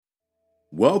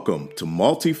Welcome to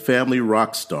Multifamily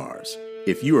Rockstars.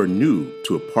 If you are new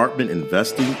to apartment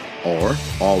investing or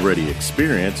already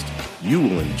experienced, you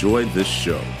will enjoy this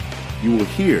show. You will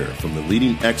hear from the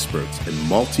leading experts in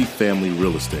multifamily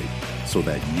real estate so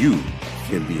that you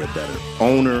can be a better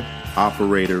owner,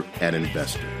 operator, and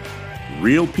investor.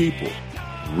 Real people,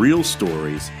 real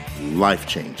stories,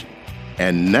 life-changing.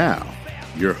 And now,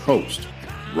 your host,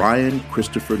 Ryan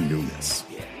Christopher Nunes.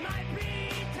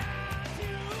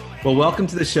 Well, welcome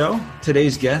to the show.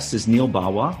 Today's guest is Neil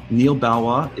Bawa. Neil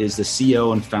Bawa is the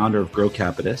CEO and founder of Grow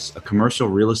Capitus, a commercial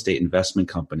real estate investment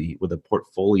company with a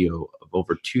portfolio of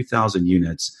over 2,000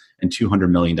 units and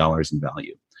 $200 million in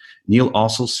value. Neil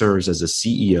also serves as the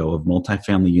CEO of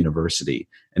Multifamily University,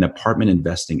 an apartment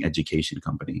investing education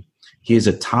company. He is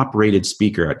a top-rated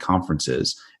speaker at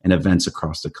conferences and events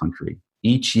across the country.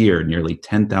 Each year, nearly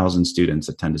 10,000 students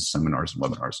attend his seminars and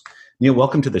webinars. Neil,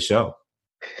 welcome to the show.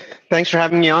 Thanks for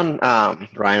having me on,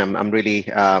 Ryan. I'm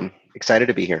really excited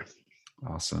to be here.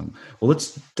 Awesome. Well,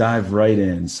 let's dive right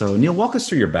in. So, Neil, walk us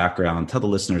through your background. Tell the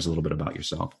listeners a little bit about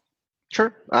yourself.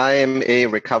 Sure. I am a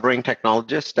recovering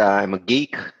technologist. I'm a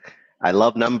geek. I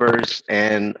love numbers.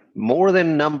 And more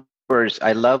than numbers,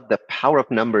 I love the power of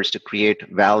numbers to create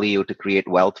value, to create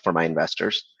wealth for my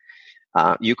investors.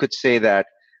 You could say that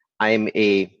I'm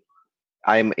a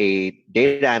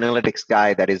data analytics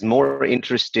guy that is more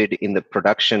interested in the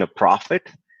production of profit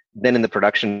than in the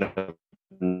production of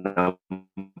numbers.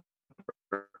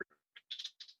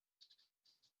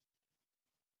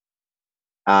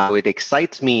 It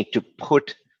excites me to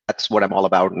that's what I'm all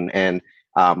about. And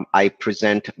I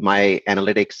present my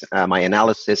analytics, my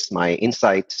analysis, my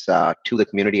insights to the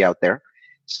community out there.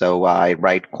 So I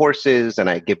write courses and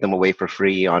I give them away for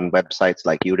free on websites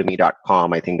like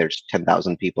udemy.com. I think there's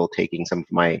 10,000 people taking some of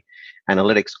my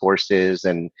analytics courses.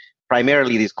 And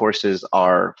primarily these courses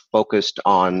are focused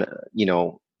on,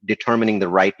 determining the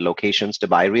right locations to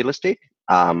buy real estate,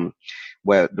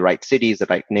 where the right cities, the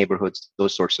right neighborhoods,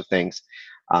 those sorts of things.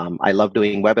 I love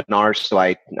doing webinars, so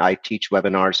I teach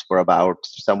webinars for about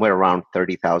somewhere around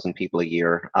 30,000 people a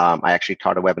year. I actually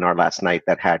taught a webinar last night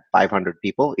that had 500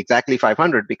 people, exactly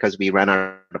 500 because we ran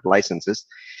out of licenses.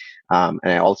 And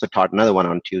I also taught another one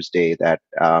on Tuesday that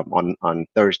on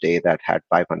Thursday that had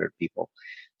 500 people.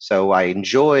 So I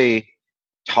enjoy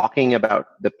talking about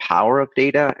the power of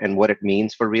data and what it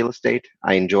means for real estate.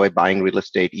 I enjoy buying real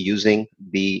estate using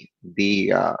the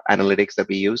analytics that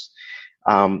we use.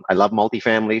 I love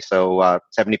multifamily, so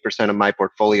 70% of my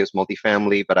portfolio is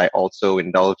multifamily, but I also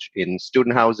indulge in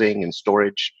student housing and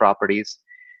storage properties,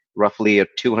 roughly a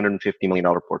 $250 million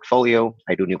portfolio.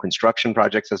 I do new construction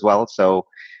projects as well, so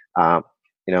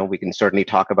we can certainly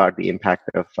talk about the impact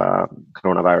of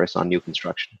coronavirus on new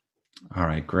construction. All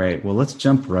right, great. Well, let's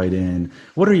jump right in.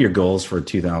 What are your goals for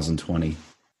 2020?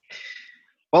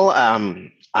 Well,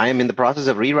 I am in the process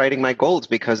of rewriting my goals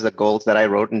because the goals that I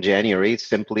wrote in January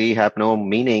simply have no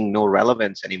meaning, no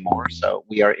relevance anymore. So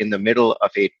we are in the middle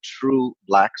of a true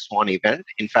black swan event.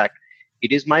 In fact,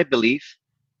 it is my belief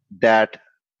that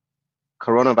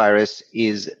coronavirus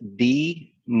is the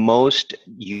most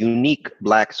unique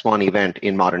black swan event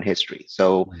in modern history.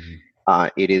 So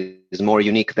it is more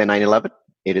unique than 9/11.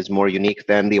 It is more unique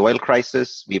than the oil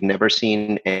crisis. We've never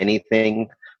seen anything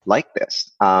like this.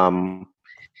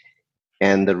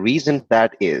 And the reason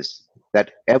that is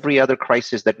that every other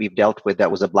crisis that we've dealt with that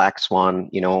was a black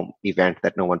swan, event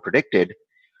that no one predicted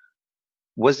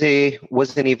was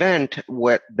an event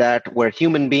where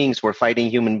human beings were fighting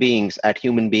human beings at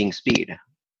human being speed.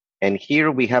 And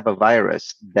here we have a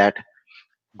virus that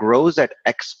grows at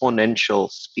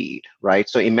exponential speed, right?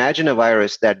 So imagine a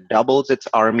virus that doubles its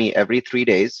army every 3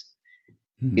 days,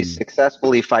 is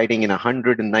successfully fighting in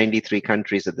 193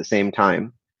 countries at the same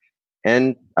time,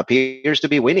 and appears to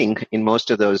be winning in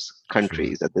most of those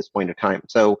countries at this point in time.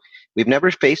 So we've never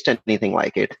faced anything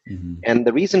like it. And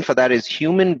the reason for that is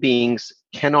human beings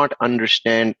cannot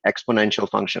understand exponential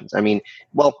functions.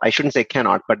 I shouldn't say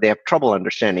cannot, but they have trouble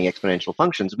understanding exponential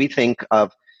functions. We think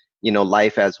of,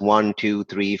 life as 1, 2,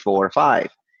 3, 4, 5.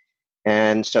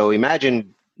 And so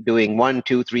imagine doing 1,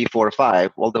 2, 3, 4,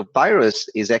 5. Well, the virus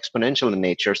is exponential in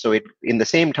nature. So in the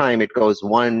same time, it goes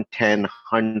 1, 10,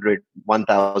 100,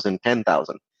 1,000,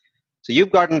 10,000. So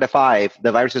you've gotten to 5,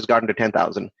 the virus has gotten to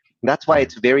 10,000. That's why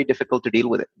it's very difficult to deal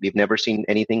with it. We've never seen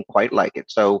anything quite like it.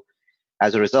 So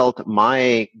as a result,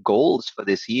 my goals for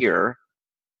this year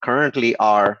currently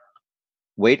are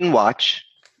wait and watch,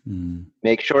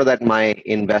 make sure that my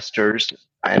investors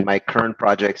and my current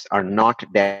projects are not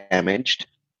damaged,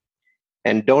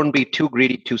 and don't be too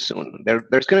greedy too soon.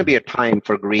 There's going to be a time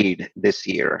for greed this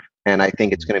year, and I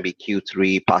think it's going to be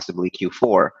Q3, possibly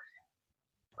Q4.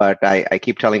 But I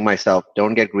keep telling myself,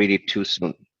 don't get greedy too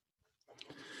soon.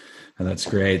 Oh, that's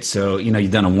great. So, you've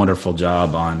done a wonderful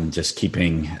job on just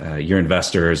keeping your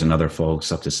investors and other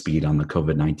folks up to speed on the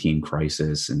COVID-19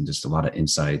 crisis and just a lot of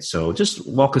insight. So just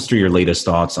walk us through your latest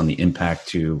thoughts on the impact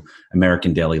to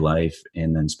American daily life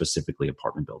and then specifically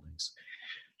apartment buildings.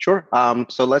 Sure.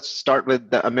 So let's start with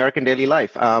the American daily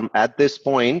life. At this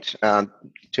point,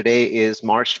 today is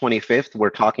March 25th.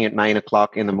 We're talking at 9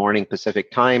 o'clock in the morning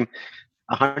Pacific time.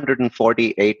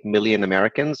 148 million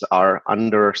Americans are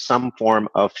under some form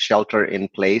of shelter in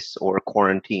place or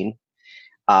quarantine,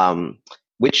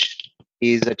 which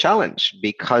is a challenge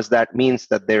because that means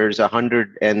that there's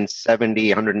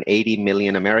 180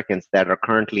 million Americans that are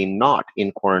currently not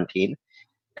in quarantine.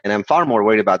 And I'm far more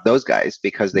worried about those guys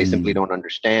because they simply don't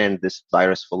understand this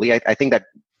virus fully. I think that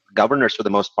governors, for the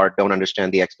most part, don't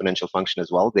understand the exponential function as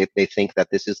well. They think that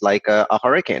this is like a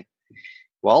hurricane.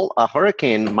 Well, a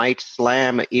hurricane might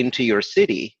slam into your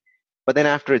city, but then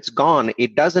after it's gone,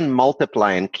 it doesn't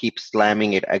multiply and keep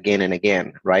slamming it again and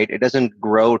again, right? It doesn't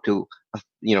grow to,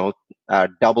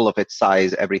 double of its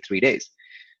size every 3 days.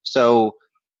 So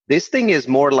this thing is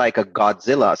more like a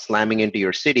Godzilla slamming into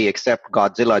your city, except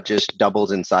Godzilla just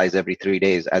doubles in size every 3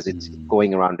 days as it's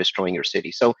going around destroying your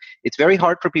city. So it's very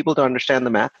hard for people to understand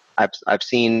the math. I've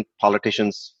seen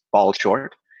politicians fall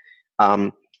short.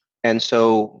 And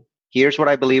so here's what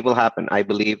I believe will happen. I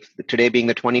believe today being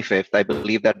the 25th, I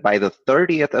believe that by the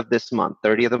 30th of this month,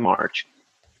 30th of March,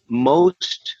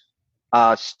 most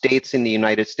states in the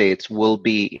United States will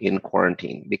be in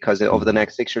quarantine because over the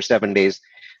next 6 or 7 days,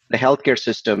 the healthcare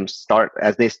systems start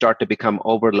to become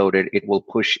overloaded. It will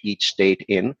push each state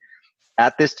in.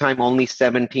 At this time, only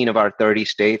 17 of our 50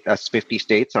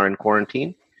 states are in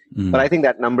quarantine. But I think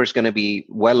that number is going to be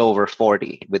well over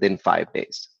 40 within 5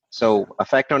 days. So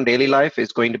effect on daily life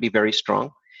is going to be very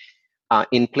strong.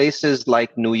 In places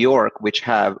like New York, which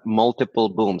have multiple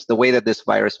booms, the way that this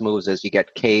virus moves is you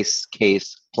get case,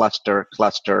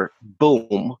 cluster,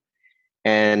 boom.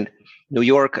 And New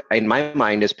York, in my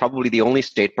mind, is probably the only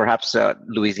state, perhaps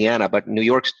Louisiana, but New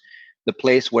York's the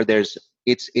place where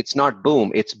it's not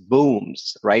boom, it's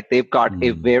booms, right? They've got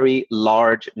a very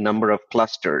large number of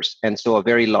clusters, and so a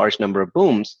very large number of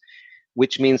booms,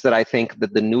 which means that I think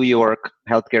that the New York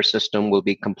healthcare system will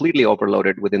be completely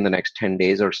overloaded within the next 10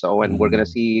 days or so, and we're going to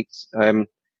see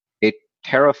a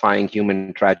terrifying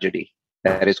human tragedy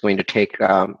that is going to take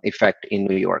effect in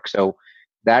New York. So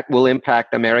that will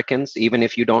impact Americans. Even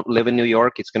if you don't live in New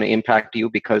York, it's going to impact you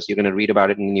because you're going to read about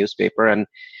it in the newspaper. And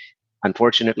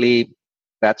unfortunately,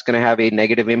 that's going to have a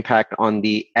negative impact on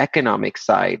the economic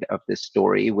side of this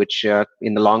story, which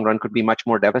in the long run could be much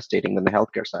more devastating than the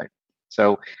healthcare side.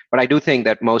 So, but I do think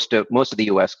that most of the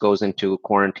U.S. goes into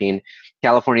quarantine.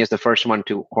 California is the first one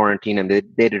to quarantine, and they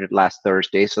did it last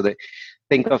Thursday. So they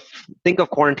think of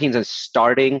quarantines as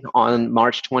starting on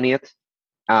March 20th.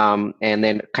 And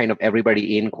then kind of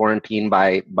everybody in quarantine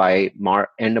by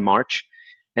end of March.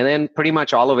 And then pretty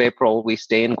much all of April, we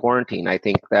stay in quarantine. I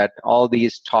think that all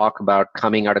these talk about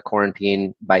coming out of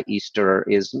quarantine by Easter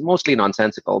is mostly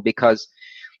nonsensical because,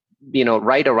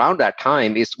 right around that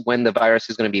time is when the virus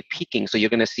is going to be peaking. So you're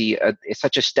going to see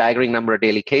such a staggering number of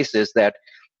daily cases that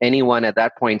anyone at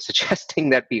that point suggesting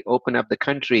that we open up the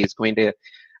country is going to,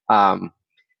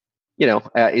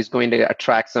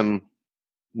 attract some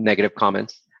negative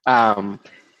comments. I'm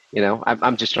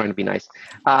just trying to be nice.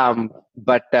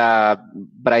 But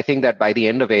I think that by the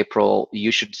end of April,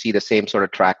 you should see the same sort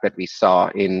of track that we saw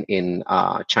in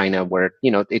China, where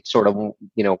it sort of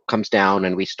comes down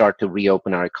and we start to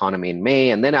reopen our economy in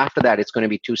May, and then after that, it's going to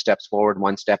be 2 steps forward,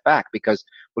 1 step back, because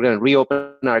we're going to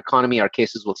reopen our economy, our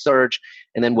cases will surge,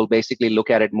 and then we'll basically look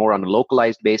at it more on a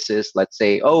localized basis. Let's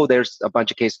say, there's a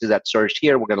bunch of cases that surged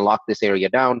here, we're going to lock this area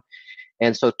down.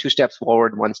 And so 2 steps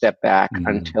forward, 1 step back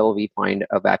until we find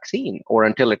a vaccine or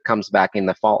until it comes back in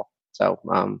the fall. So,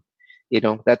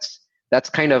 that's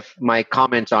kind of my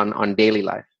comment on daily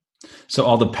life. So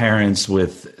all the parents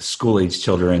with school-age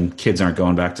children, kids aren't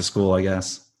going back to school, I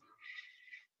guess?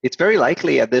 It's very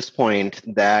likely at this point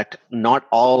that not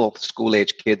all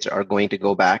school-age kids are going to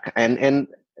go back. And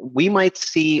we might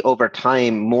see over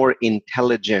time more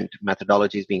intelligent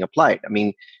methodologies being applied. I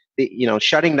mean,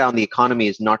 shutting down the economy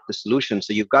is not the solution.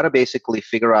 So you've got to basically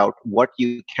figure out what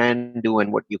you can do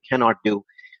and what you cannot do.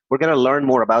 We're going to learn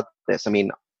more about this. I mean,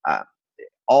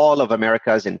 all of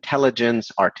America's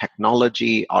intelligence, our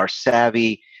technology, our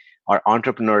savvy, our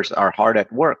entrepreneurs are hard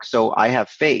at work. So I have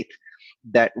faith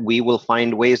that we will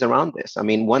find ways around this. I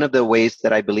mean, one of the ways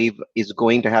that I believe is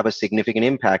going to have a significant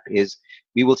impact is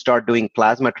we will start doing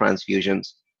plasma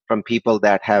transfusions from people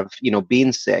that have,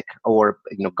 been sick or,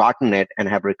 gotten it and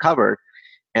have recovered.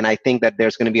 And I think that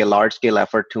there's going to be a large scale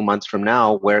effort 2 months from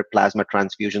now where plasma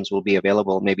transfusions will be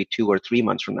available, maybe 2 or 3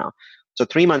 months from now. So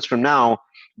 3 months from now,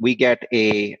 we get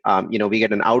we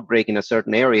get an outbreak in a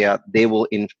certain area. They will,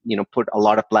 put a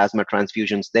lot of plasma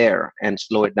transfusions there and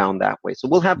slow it down that way. So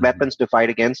we'll have weapons to fight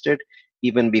against it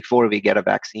even before we get a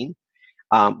vaccine.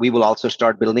 We will also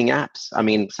start building apps. I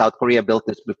mean, South Korea built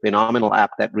this phenomenal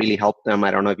app that really helped them.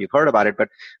 I don't know if you've heard about it, but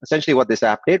essentially what this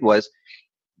app did was,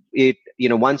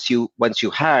 once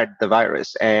you had the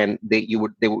virus, and you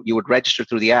would register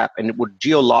through the app, and it would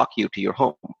geo-lock you to your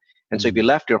home. And so if you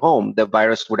left your home, the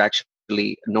virus would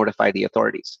actually notify the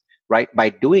authorities, right? By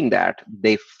doing that,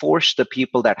 they forced the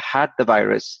people that had the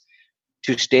virus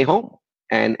to stay home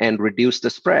and reduce the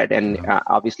spread. And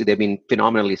obviously, they've been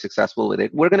phenomenally successful with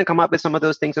it. We're going to come up with some of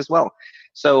those things as well.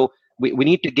 So we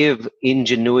need to give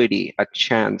ingenuity a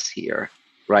chance here,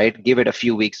 right? Give it a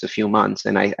few weeks, a few months,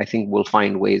 and I think we'll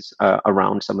find ways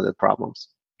around some of the problems.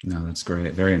 No, that's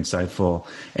great. Very insightful.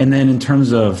 And then in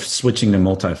terms of switching to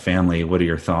multifamily, what are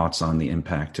your thoughts on the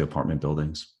impact to apartment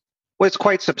buildings? Well, it's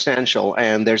quite substantial,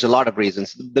 and there's a lot of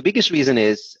reasons. The biggest reason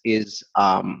is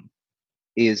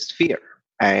fear.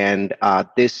 And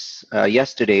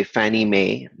yesterday, Fannie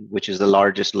Mae, which is the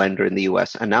largest lender in the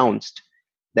U.S., announced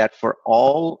that for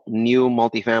all new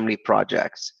multifamily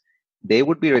projects, they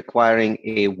would be requiring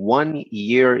a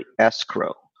 1-year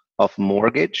escrow of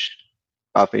mortgage,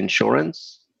 of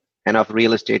insurance, and of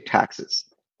real estate taxes.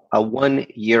 A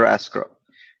 1-year escrow.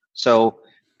 So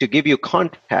to give you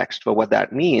context for what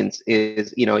that means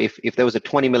is, if there was a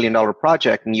 $20 million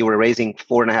project and you were raising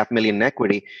 $4.5 million in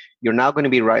equity, you're now going to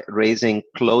be raising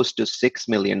close to $6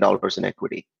 million in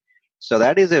equity. So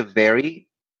that is a very,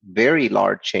 very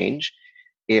large change.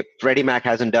 If Freddie Mac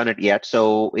hasn't done it yet,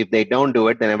 so if they don't do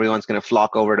it, then everyone's going to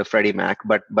flock over to Freddie Mac.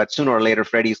 But sooner or later,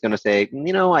 Freddie's going to say,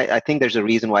 I think there's a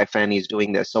reason why Fannie's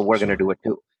doing this, so we're going to do it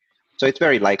too. So it's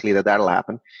very likely that that'll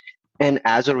happen. And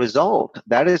as a result,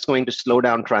 that is going to slow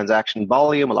down transaction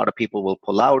volume. A lot of people will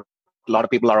pull out. A lot of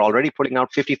people are already pulling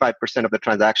out. 55% of the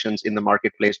transactions in the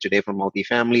marketplace today for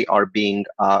multifamily are being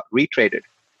retraded,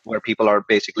 where people are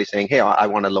basically saying, hey, I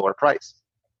want a lower price.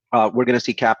 We're going to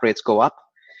see cap rates go up.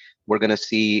 We're going to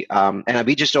see, and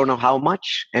we just don't know how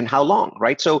much and how long,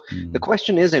 right? So the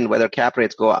question isn't whether cap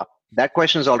rates go up. That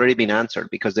question has already been answered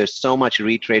because there's so much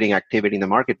retrading activity in the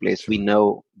marketplace. We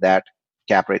know that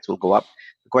cap rates will go up.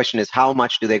 The question is, how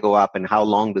much do they go up and how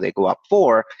long do they go up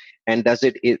for? And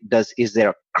is there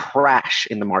a crash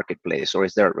in the marketplace, or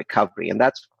is there a recovery? And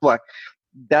that's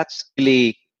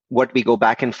really what we go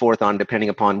back and forth on, depending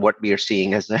upon what we are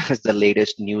seeing as the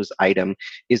latest news item.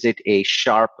 Is it a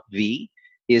sharp V?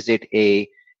 Is it a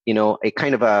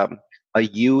kind of a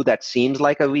U that seems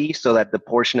like a V, so that the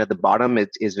portion at the bottom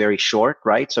is very short,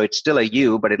 right? So it's still a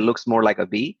U, but it looks more like a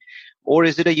V. Or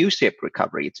is it a U-shaped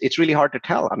recovery? It's really hard to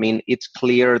tell. I mean, it's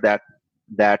clear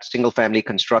that single-family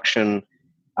construction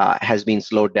has been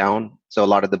slowed down. So a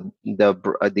lot of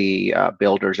the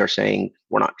builders are saying,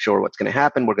 we're not sure what's going to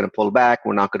happen. We're going to pull back.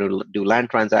 We're not going to do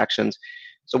land transactions.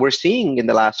 So we're seeing in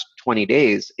the last 20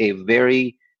 days a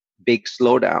very big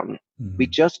slowdown. We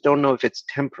just don't know if it's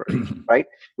temporary, right?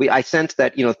 I sense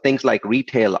that things like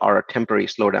retail are a temporary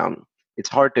slowdown. It's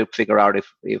hard to figure out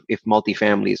if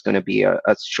multifamily is going to be a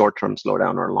short-term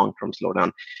slowdown or a long-term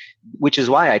slowdown, which is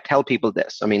why I tell people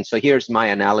this. I mean, so here's my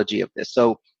analogy of this.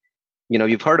 So,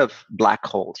 you've heard of black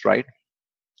holes, right?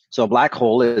 So a black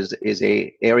hole is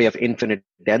a area of infinite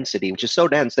density, which is so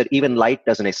dense that even light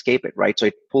doesn't escape it, right? So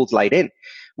it pulls light in,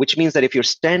 which means that if you're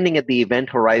standing at the event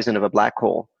horizon of a black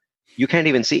hole, you can't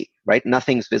even see, right?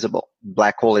 Nothing's visible.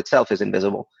 Black hole itself is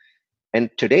invisible. And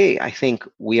today, I think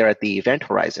we are at the event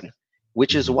horizon,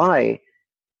 which is why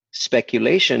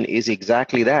speculation is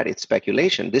exactly that. It's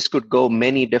speculation. This could go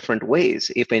many different ways.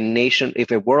 If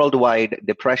a worldwide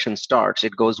depression starts,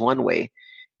 it goes one way.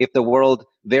 If the world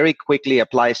very quickly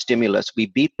applies stimulus, we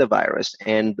beat the virus,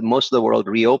 and most of the world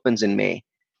reopens in May,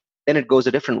 then it goes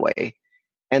a different way.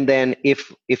 And then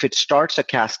if it starts a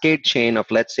cascade chain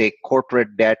of, let's say,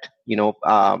 corporate debt,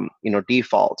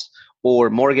 defaults, or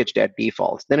mortgage debt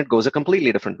defaults, then it goes a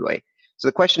completely different way. So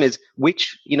the question is,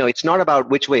 it's not about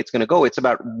which way it's going to go. It's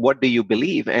about what do you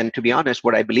believe? And to be honest,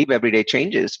 what I believe every day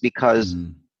changes because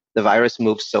the virus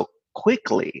moves so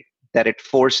quickly that it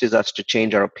forces us to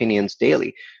change our opinions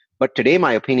daily. But today,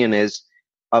 my opinion is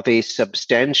of a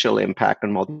substantial impact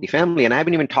on multifamily. And I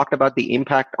haven't even talked about the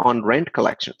impact on rent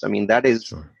collections. I mean, that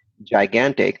is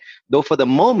gigantic. Though for the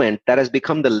moment, that has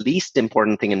become the least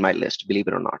important thing in my list, believe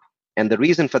it or not. And the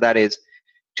reason for that is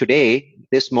today,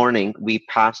 this morning, we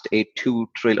passed a $2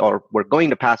 trillion, or we're going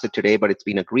to pass it today, but it's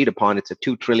been agreed upon. It's a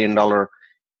 $2 trillion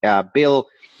bill.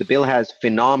 The bill has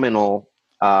phenomenal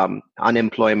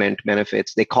unemployment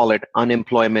benefits. They call it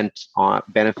unemployment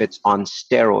benefits on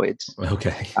steroids,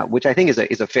 Okay. Which I think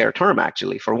is a fair term,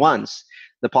 actually. For once,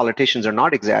 the politicians are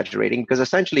not exaggerating, because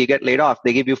essentially you get laid off,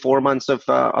 they give you 4 months of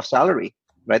salary,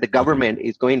 right? The government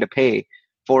is going to pay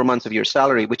 4 months of your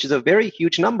salary, which is a very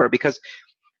huge number, because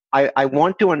I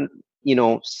want to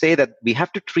say that we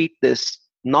have to treat this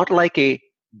not like a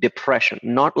depression,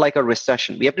 not like a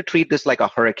recession. We have to treat this like a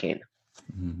hurricane.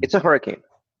 Mm-hmm. It's a hurricane,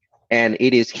 and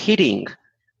it is hitting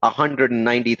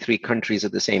 193 countries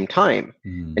at the same time.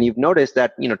 Mm-hmm. And you've noticed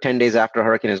that 10 days after a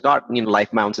hurricane has got, life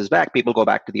bounces back. People go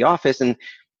back to the office, and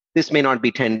this may not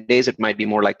be 10 days. It might be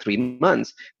more like 3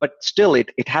 months, but still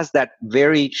it has that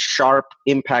very sharp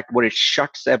impact where it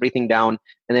shuts everything down,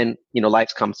 and then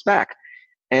life comes back.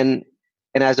 And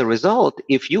as a result,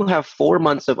 if you have 4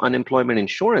 months of unemployment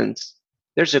insurance,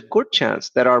 there's a good chance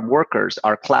that our workers,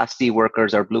 our Class C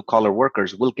workers, our blue-collar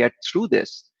workers will get through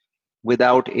this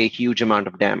without a huge amount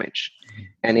of damage.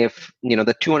 And if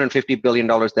the $250 billion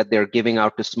that they're giving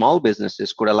out to small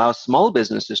businesses could allow small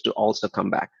businesses to also come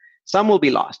back, some will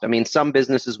be lost. I mean, some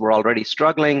businesses were already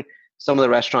struggling. Some of the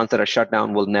restaurants that are shut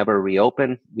down will never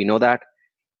reopen. We know that.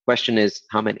 Question is,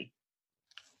 how many?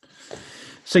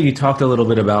 So you talked a little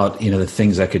bit about, the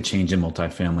things that could change in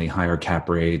multifamily, higher cap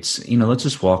rates. Let's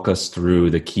just walk us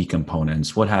through the key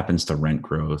components. What happens to rent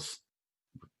growth?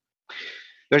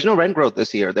 There's no rent growth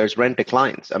this year. There's rent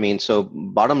declines. I mean, so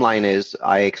bottom line is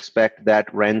I expect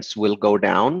that rents will go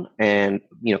down, and,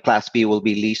 Class B will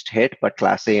be least hit, but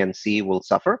Class A and C will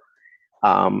suffer.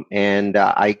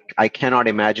 I cannot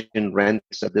imagine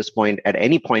rents at this point, at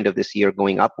any point of this year,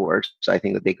 going upwards. So I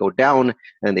think that they go down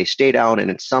and they stay down,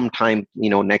 and at some time,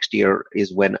 next year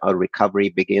is when a recovery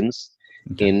begins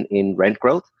in rent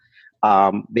growth.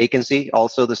 Vacancy,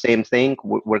 also the same thing.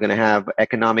 We're going to have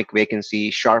economic vacancy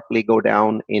sharply go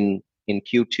down in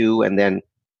Q2, and then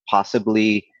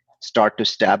possibly start to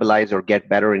stabilize or get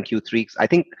better in Q3. I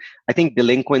think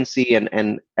delinquency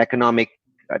and economic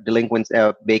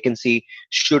vacancy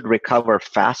should recover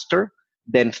faster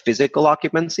than physical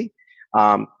occupancy,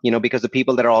 because the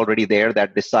people that are already there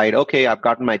that decide, okay, I've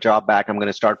gotten my job back, I'm going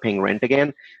to start paying rent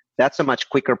again. That's a much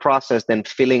quicker process than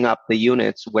filling up the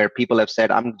units where people have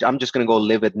said, I'm just going to go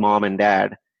live with mom and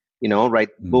dad, right?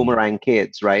 Mm-hmm. Boomerang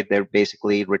kids, right? They're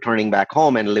basically returning back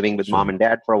home and living with mom and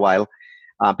dad for a while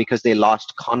because they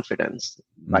lost confidence,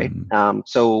 right? Mm-hmm.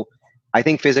 So I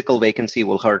think physical vacancy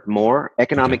will hurt more.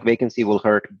 Economic vacancy will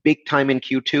hurt big time in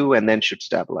Q2 and then should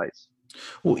stabilize.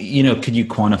 Well, could you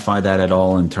quantify that at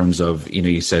all in terms of,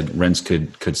 you said rents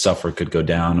could suffer, could go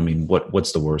down. I mean,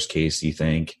 what's the worst case, do you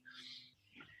think?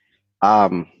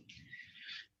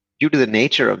 Due to the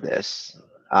nature of this,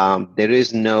 there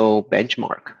is no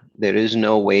benchmark. There is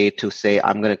no way to say,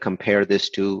 I'm going to compare this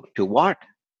to what,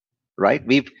 right?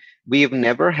 We've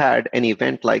never had an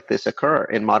event like this occur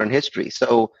in modern history.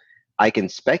 So I can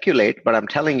speculate, but I'm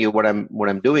telling you what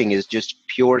I'm doing is just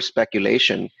pure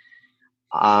speculation.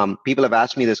 People have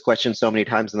asked me this question so many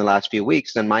times in the last few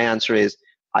weeks, and my answer is,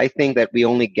 I think that we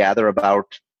only gather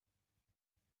about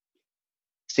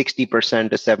 60%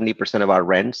 to 70% of our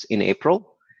rents in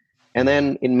April. And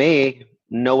then in May,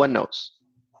 no one knows.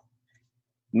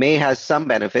 May has some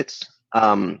benefits.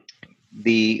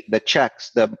 The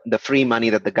checks, the free money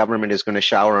that the government is going to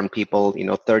shower on people,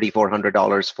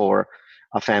 $3,400 for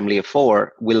a family of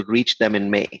 4 will reach them in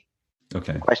May.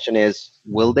 Okay. The question is,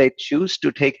 will they choose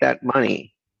to take that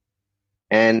money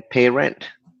and pay rent?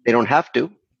 They don't have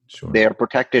to. Sure. They are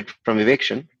protected from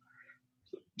eviction.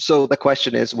 So the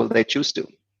question is, will they choose to?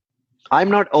 I'm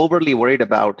not overly worried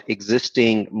about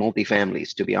existing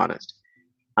multifamilies, to be honest.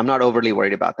 I'm not overly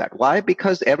worried about that. Why?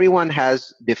 Because everyone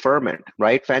has deferment,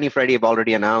 right? Fannie Freddie have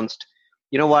already announced,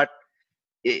 you know what?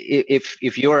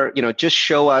 If you're, just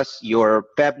show us your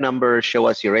Feb numbers, show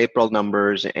us your April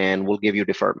numbers, and we'll give you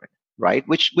deferment, right?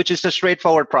 Which is a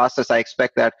straightforward process. I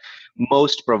expect that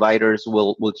most providers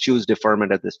will choose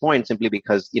deferment at this point, simply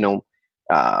because,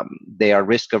 they are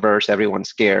risk averse. Everyone's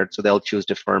scared, so they'll choose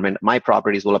deferment. My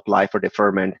properties will apply for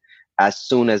deferment as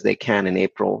soon as they can in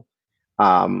April.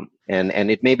 And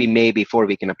it may be May before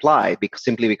we can apply,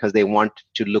 simply because they want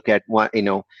to look at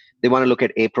they want to look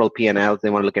at April P&Ls,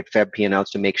 they want to look at Feb P&Ls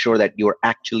to make sure that you're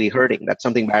actually hurting, that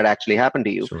something bad actually happened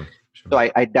to you. Sure. So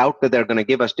I doubt that they're going to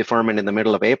give us deferment in the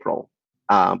middle of April.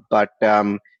 But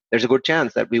there's a good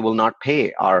chance that we will not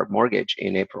pay our mortgage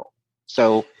in April.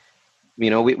 So, we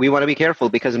want to be careful,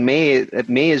 because May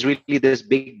is really this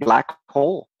big black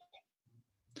hole.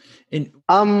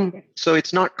 So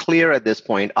it's not clear at this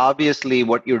point. Obviously,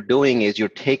 what you're doing is you're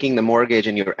taking the mortgage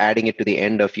and you're adding it to the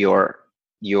end of your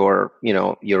your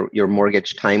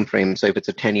mortgage time frame. So if it's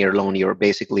a 10-year loan, you're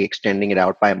basically extending it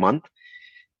out by a month.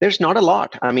 There's not a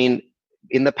lot. I mean,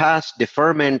 in the past,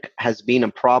 deferment has been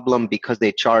a problem because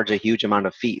they charge a huge amount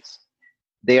of fees.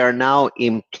 They are now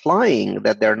implying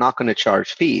that they're not going to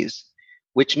charge fees,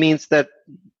 which means that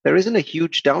there isn't a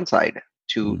huge downside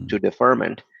to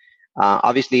deferment.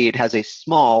 Obviously, it has a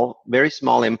very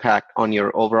small impact on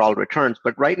your overall returns.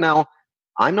 But right now,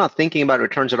 I'm not thinking about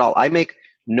returns at all. I make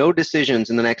no decisions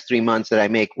in the next 3 months that I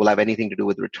make will have anything to do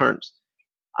with returns.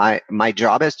 My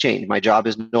job has changed. My job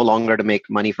is no longer to make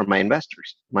money from my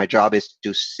investors. My job is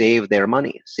to save their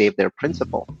money, save their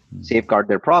principal, safeguard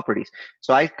their properties.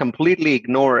 So I completely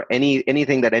ignore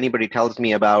anything that anybody tells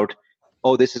me about,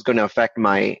 oh, this is going to affect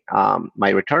my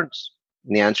returns.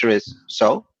 And the answer is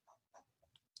so.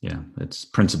 Yeah, it's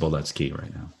principle that's key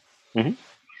right now. Mm-hmm.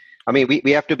 I mean,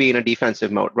 we have to be in a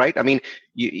defensive mode, right? I mean,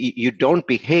 you don't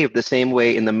behave the same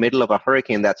way in the middle of a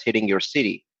hurricane that's hitting your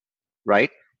city,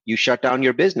 right? You shut down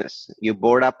your business. You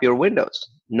board up your windows.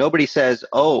 Nobody says,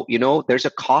 oh, there's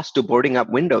a cost to boarding up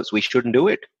windows. We shouldn't do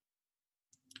it.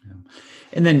 Yeah.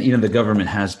 And then, the government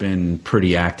has been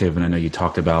pretty active. And I know you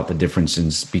talked about the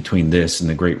differences between this and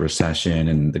the Great Recession,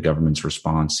 and the government's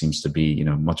response seems to be,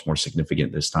 much more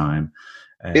significant this time.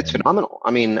 It's phenomenal. I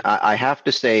mean, I have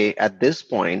to say at this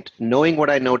point, knowing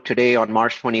what I know today on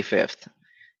March 25th,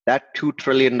 that $2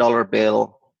 trillion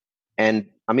bill, and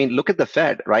I mean, look at the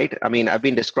Fed, right? I mean, I've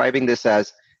been describing this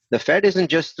as the Fed isn't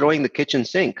just throwing the kitchen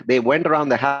sink. They went around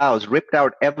the house, ripped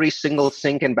out every single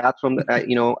sink and bathroom,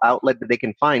 outlet that they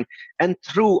can find, and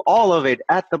threw all of it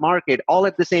at the market all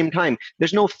at the same time.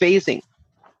 There's no phasing,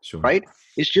 right?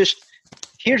 It's just,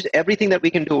 here's everything that we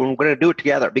can do, and we're going to do it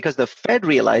together, because the Fed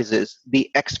realizes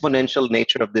the exponential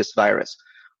nature of this virus.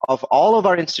 Of all of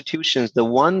our institutions, the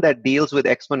one that deals with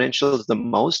exponentials the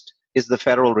most is the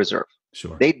Federal Reserve.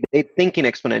 Sure. They think in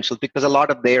exponentials because a lot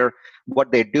of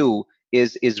what they do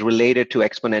is related to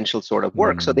exponential sort of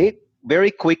work. So they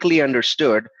very quickly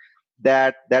understood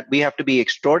that we have to be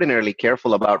extraordinarily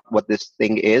careful about what this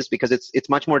thing is, because it's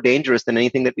much more dangerous than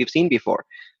anything that we've seen before.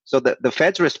 So the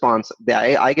Fed's response,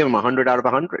 I give them 100 out of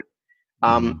 100.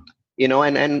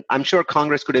 And I'm sure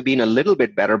Congress could have been a little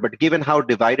bit better, but given how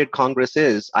divided Congress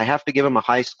is, I have to give them a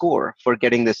high score for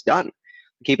getting this done.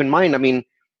 Keep in mind, I mean,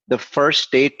 the first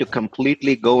state to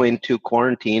completely go into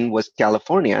quarantine was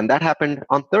California, and that happened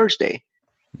on Thursday.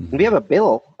 And we have a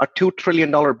bill, a $2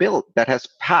 trillion bill that has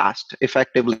passed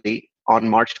effectively on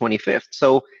March 25th.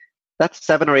 So that's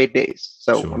 7 or 8 days.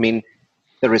 So, sure. I mean,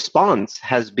 the response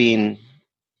has been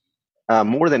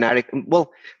more than adequate.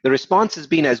 Well, the response has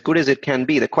been as good as it can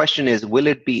be. The question is, will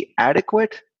it be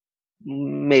adequate?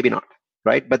 Maybe not,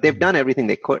 right? But they've done everything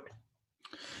they could.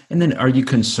 And then are you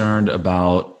concerned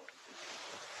about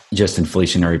just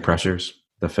inflationary pressures?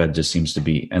 The Fed just seems to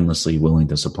be endlessly willing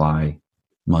to supply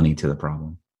money to the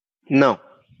problem. No,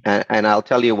 and I'll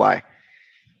tell you why.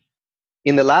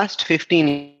 In the last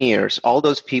 15 years, all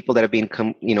those people that have been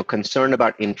concerned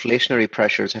about inflationary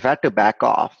pressures have had to back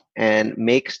off and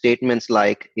make statements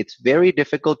like, it's very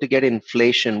difficult to get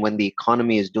inflation when the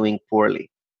economy is doing poorly.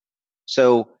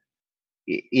 So,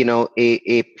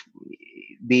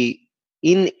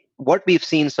 what we've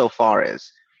seen so far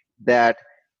is that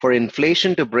for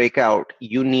inflation to break out,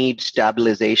 you need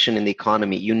stabilization in the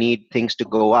economy. You need things to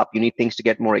go up. You need things to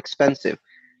get more expensive.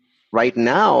 Right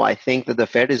now, I think that the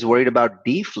Fed is worried about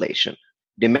deflation.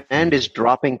 Demand is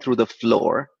dropping through the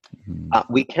floor.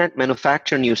 We can't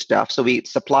manufacture new stuff, so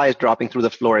supply is dropping through the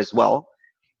floor as well.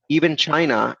 Even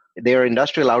China, their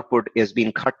industrial output is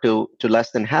being cut to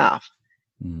less than half.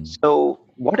 So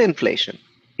what inflation?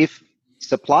 If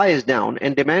supply is down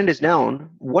and demand is down,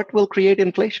 what will create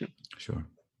inflation? Sure.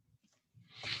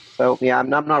 So, yeah, I'm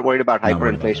not worried about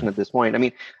hyperinflation at this point. I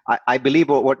mean, I believe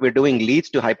what we're doing leads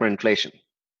to hyperinflation,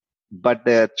 but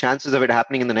the chances of it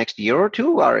happening in the next year or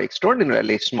two are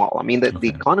extraordinarily small. I mean, the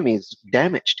economy is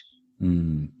damaged.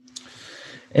 And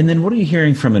then what are you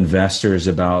hearing from investors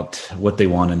about what they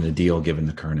want in a deal given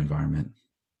the current environment?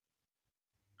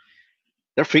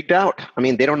 They're freaked out. I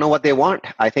mean, they don't know what they want.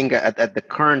 I think at the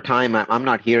current time, I'm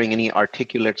not hearing any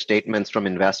articulate statements from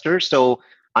investors. So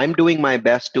I'm doing my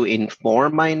best to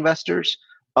inform my investors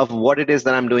of what it is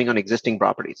that I'm doing on existing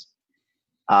properties.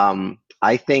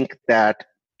 I think that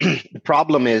the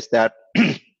problem is that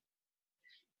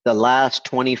the last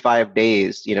 25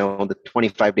 days, the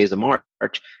 25 days of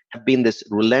March have been this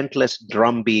relentless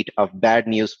drumbeat of bad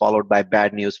news followed by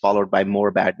bad news followed by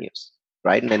more bad news,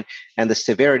 right? And the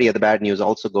severity of the bad news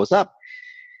also goes up.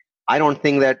 I don't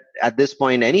think that at this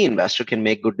point any investor can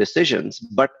make good decisions.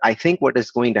 But I think what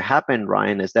is going to happen,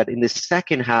 Ryan, is that in the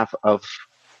second half of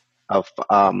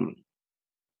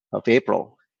of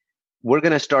April, we're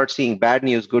going to start seeing bad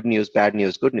news, good news, bad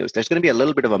news, good news. There's going to be a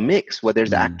little bit of a mix where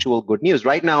there's actual good news.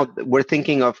 Right now, we're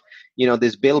thinking of,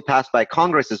 this bill passed by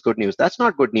Congress is good news. That's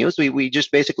not good news. We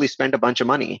just basically spent a bunch of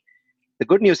money. The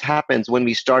good news happens when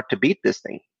we start to beat this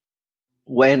thing,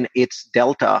 when its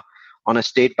delta on a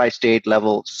state-by-state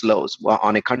level slows,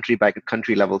 on a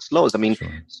country-by-country level slows. I mean,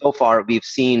 So far, we've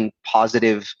seen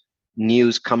positive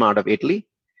news come out of Italy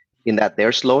in that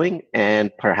they're slowing,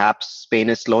 and perhaps Spain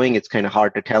is slowing. It's kind of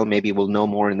hard to tell. Maybe we'll know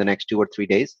more in the next 2 or 3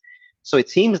 days. So it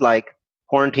seems like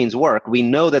quarantines work. We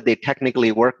know that they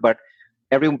technically work, but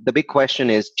the big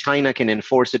question is, China can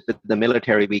enforce it with the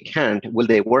military. We can't. Will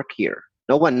they work here?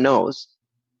 No one knows.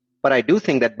 But I do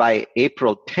think that by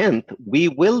April 10th, we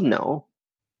will know.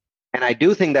 And I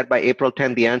do think that by April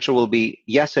 10th, the answer will be,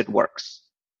 yes, it works.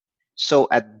 So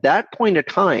at that point in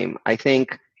time, I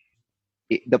think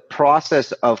the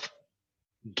process of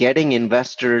getting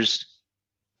investors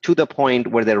to the point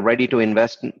where they're ready to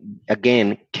invest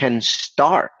again can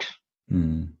start.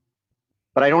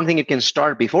 But I don't think it can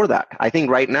start before that. I think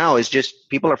right now is just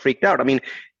people are freaked out. I mean,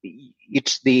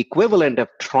 it's the equivalent of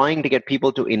trying to get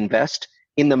people to invest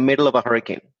in the middle of a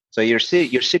hurricane. So your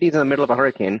city's in the middle of a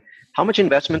hurricane. How much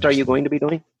investment are you going to be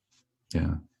doing?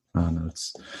 Yeah, no,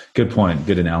 that's good point.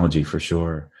 Good analogy for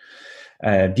sure.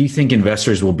 Do you think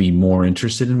investors will be more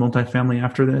interested in multifamily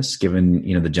after this, given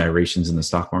the gyrations in the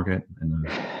stock market and the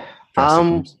drastic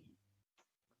moves?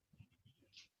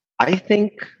 I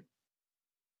think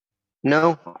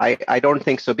no, I don't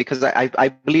think so, because I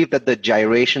believe that the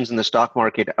gyrations in the stock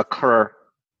market occur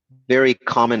very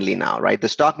commonly now, right? The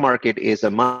stock market is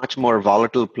a much more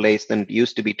volatile place than it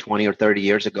used to be 20 or 30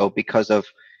 years ago because of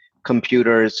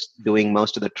computers doing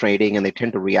most of the trading, and they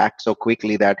tend to react so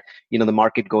quickly that the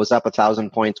market goes up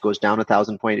 1,000 points, goes down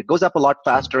 1,000 points. It goes up a lot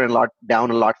faster and down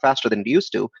a lot faster than it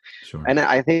used to. Sure. And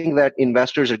I think that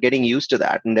investors are getting used to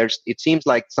that. And it seems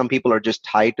like some people are just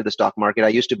tied to the stock market. I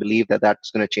used to believe that that's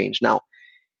going to change. Now,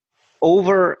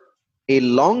 over a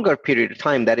longer period of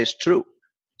time, that is true.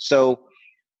 So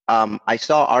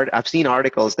I've seen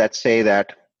articles that say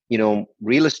that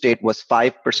real estate was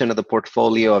 5% of the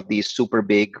portfolio of these super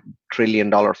big $1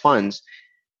 trillion funds.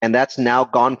 And that's now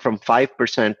gone from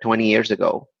 5% 20 years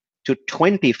ago to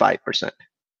 25%.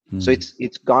 So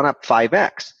it's gone up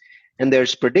 5x. And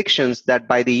there's predictions that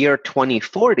by the year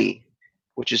 2040,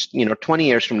 which is 20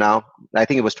 years from now, I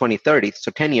think it was 2030,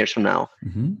 so 10 years from now,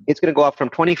 it's going to go up from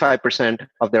 25%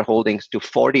 of their holdings to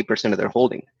 40% of their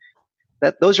holding.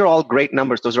 Those are all great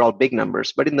numbers. Those are all big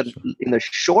numbers. But in the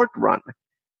short run,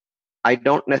 I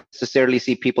don't necessarily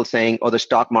see people saying, the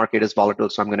stock market is volatile,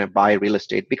 so I'm going to buy real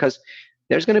estate, because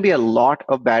there's going to be a lot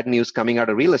of bad news coming out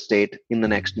of real estate in the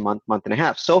next month and a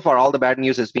half. So far, all the bad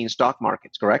news has been stock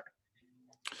markets, correct?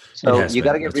 So you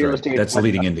got to get real estate. That's a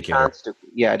leading indicator.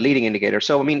 Leading indicator.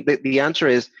 So, I mean, the answer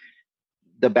is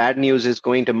the bad news is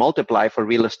going to multiply for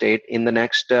real estate in the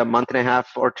next month and a half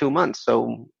or 2 months.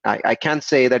 So I can't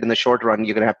say that in the short run,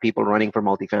 you're going to have people running for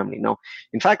multifamily. No.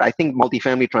 In fact, I think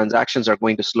multifamily transactions are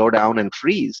going to slow down and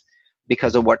freeze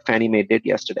because of what Fannie Mae did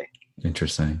yesterday.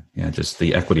 Interesting. Yeah, just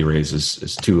the equity raise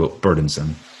is too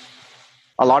burdensome.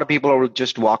 A lot of people will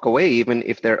just walk away even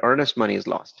if their earnest money is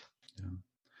lost. Yeah.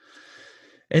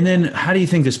 And then how do you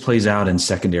think this plays out in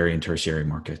secondary and tertiary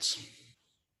markets?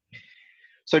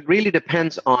 So it really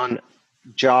depends on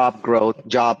job growth,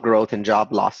 and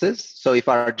job losses. So if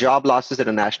our job losses at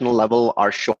a national level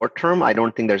are short term, I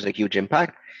don't think there's a huge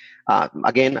impact.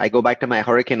 Again, I go back to my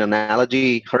hurricane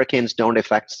analogy. Hurricanes don't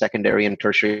affect secondary and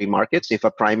tertiary markets if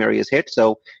a primary is hit.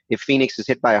 So if Phoenix is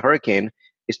hit by a hurricane,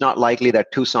 it's not likely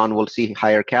that Tucson will see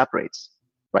higher cap rates,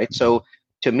 right? So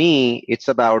to me, it's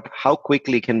about how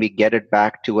quickly can we get it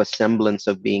back to a semblance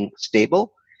of being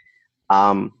stable.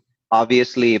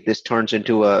 Obviously, if this turns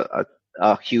into a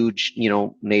huge,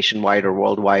 nationwide or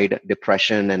worldwide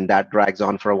depression and that drags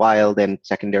on for a while, then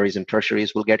secondaries and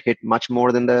tertiaries will get hit much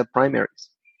more than the primaries.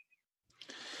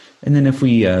 And then if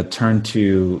we turn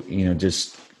to,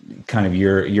 just kind of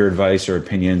your advice or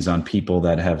opinions on people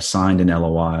that have signed an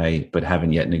LOI but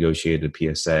haven't yet negotiated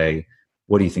a PSA,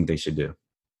 what do you think they should do?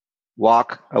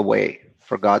 Walk away.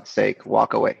 For God's sake,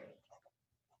 walk away.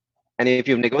 And if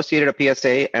you've negotiated a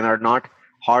PSA and are not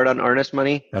hard on earnest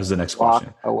money, that was the next walk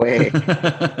question. Away.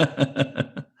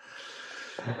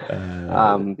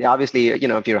 Obviously,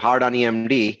 if you're hard on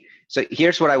EMD, so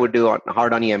here's what I would do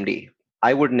hard on EMD.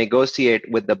 I would negotiate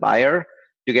with the buyer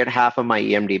to get half of my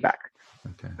EMD back.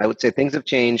 Okay. I would say things have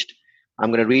changed.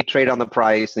 I'm going to retrade on the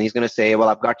price. And he's going to say, well,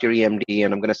 I've got your EMD.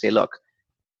 And I'm going to say, look,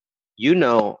 you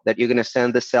know that you're going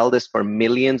to sell this for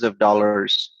millions of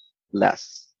dollars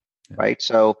less, right?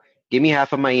 So give me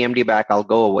half of my EMD back. I'll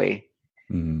go away.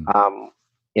 Mm.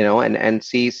 And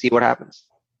see what happens.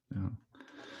 Yeah.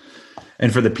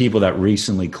 And for the people that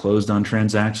recently closed on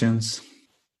transactions,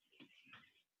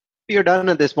 you're done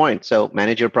at this point. So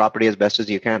manage your property as best as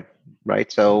you can,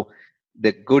 right? So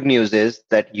the good news is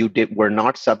that were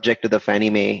not subject to the Fannie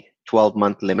Mae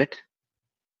 12-month limit.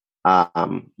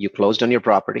 You closed on your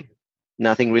property.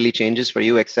 Nothing really changes for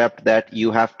you except that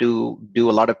you have to do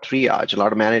a lot of triage, a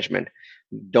lot of management.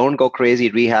 Don't go crazy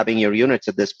rehabbing your units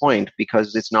at this point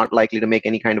because it's not likely to make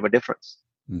any kind of a difference.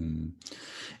 Mm.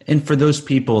 And for those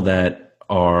people that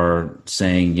are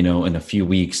saying, in a few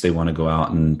weeks they want to go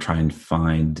out and try and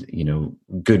find,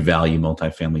 good value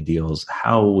multifamily deals,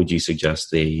 how would you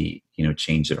suggest they,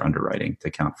 change their underwriting to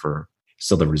account for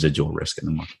still the residual risk in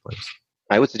the marketplace?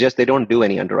 I would suggest they don't do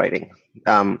any underwriting.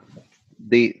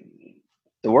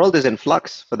 The world is in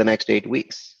flux for the next 8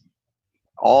 weeks.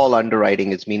 All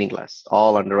underwriting is meaningless.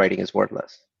 All underwriting is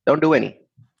worthless. Don't do any.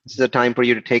 This is a time for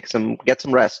you to get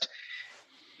some rest.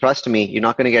 Trust me, you're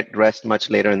not going to get rest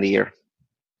much later in the year.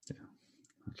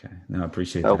 Okay. No, I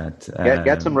appreciate that.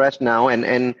 Get some rest now,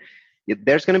 and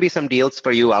there's going to be some deals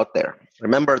for you out there.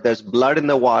 Remember, there's blood in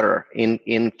the water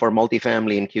for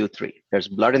multifamily in Q3. There's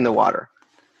blood in the water.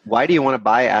 Why do you want to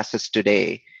buy assets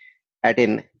today at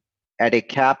a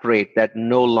cap rate that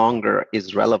no longer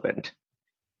is relevant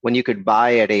when you could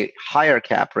buy at a higher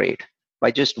cap rate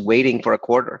by just waiting for a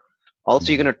quarter?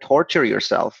 Also, you're going to torture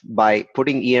yourself by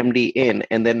putting EMD in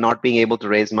and then not being able to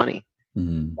raise money.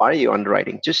 Mm-hmm. Why are you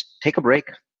underwriting? Just take a break.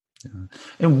 Yeah.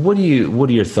 And what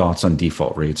are your thoughts on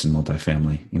default rates in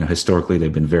multifamily? Historically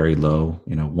they've been very low.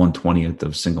 1/20th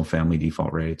of single family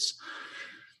default rates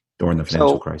during the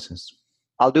financial crisis.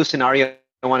 I'll do scenario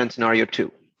 1 and scenario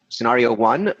 2. Scenario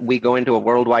 1, we go into a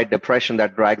worldwide depression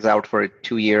that drags out for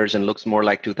 2 years and looks more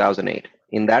like 2008.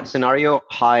 In that scenario,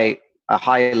 a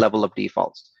high level of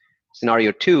defaults.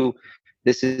 Scenario 2,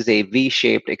 this is a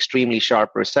V-shaped, extremely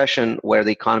sharp recession where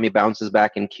the economy bounces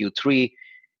back in Q3.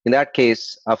 In that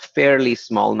case, a fairly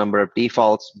small number of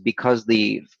defaults because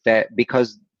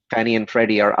Fannie and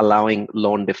Freddie are allowing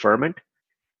loan deferment.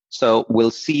 So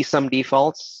we'll see some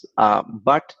defaults,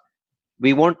 but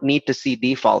we won't need to see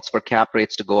defaults for cap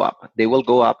rates to go up. They will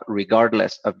go up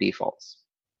regardless of defaults.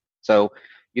 So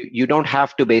you don't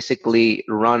have to basically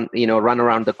run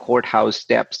around the courthouse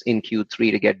steps in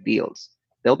Q3 to get deals.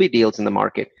 There'll be deals in the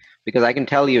market because I can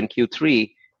tell you in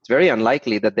Q3, it's very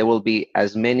unlikely that there will be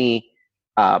as many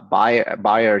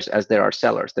buyers as there are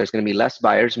sellers. There's going to be less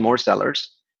buyers, more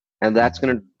sellers, and that's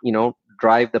going to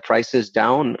drive the prices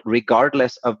down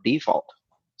regardless of default.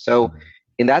 So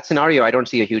in that scenario, I don't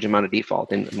see a huge amount of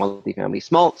default in multifamily.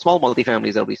 Small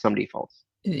multifamilies, there'll be some defaults.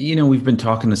 We've been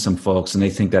talking to some folks and they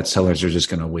think that sellers are just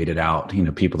going to wait it out,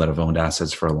 people that have owned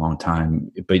assets for a long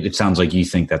time. But it sounds like you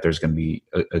think that there's going to be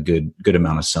a good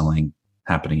amount of selling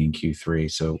happening in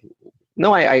Q3. So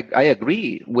no, I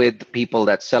agree with people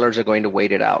that sellers are going to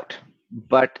wait it out.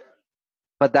 But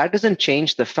that doesn't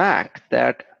change the fact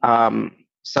that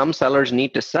some sellers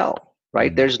need to sell,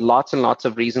 right? Mm-hmm. There's lots and lots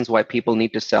of reasons why people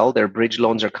need to sell. Their bridge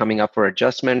loans are coming up for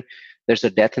adjustment. There's a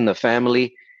death in the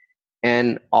family.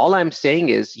 And all I'm saying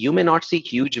is you may not see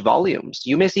huge volumes.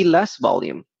 You may see less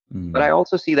volume. Mm-hmm. But I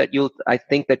also see that I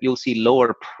think that you'll see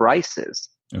lower prices.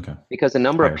 Okay. Because the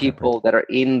number of people that are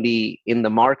in the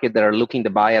market that are looking to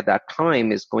buy at that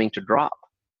time is going to drop.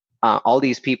 All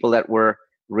these people that were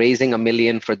raising $1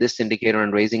 million for this syndicator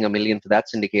and raising $1 million for that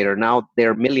syndicator, now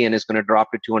their $1 million is going to drop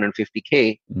to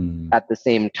 $250K at the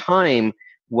same time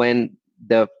when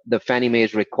the Fannie Mae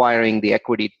is requiring the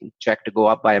equity check to go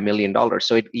up by $1 million.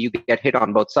 So you get hit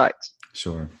on both sides.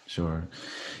 Sure.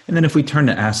 And then if we turn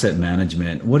to asset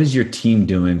management, what is your team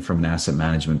doing from an asset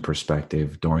management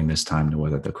perspective during this time to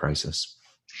weather the crisis?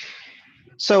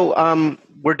 So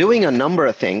we're doing a number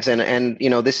of things, and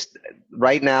this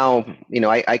right now,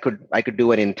 I could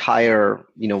do an entire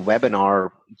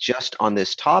webinar just on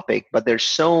this topic, but there's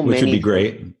so many. Which would be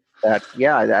great.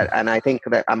 And I think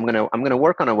that I'm gonna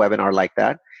work on a webinar like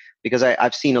that because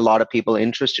I've seen a lot of people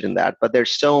interested in that. But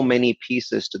there's so many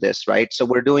pieces to this, right? So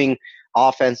we're doing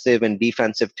offensive and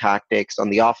defensive tactics. On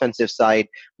the offensive side,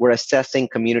 we're assessing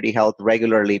community health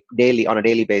regularly, on a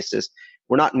daily basis.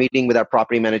 We're not meeting with our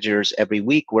property managers every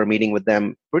week. We're meeting with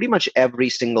them pretty much every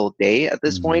single day at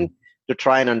this point to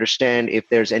try and understand if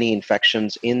there's any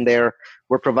infections in there.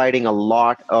 We're providing a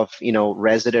lot of,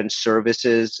 resident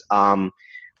services.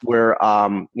 We're,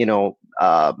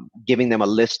 giving them a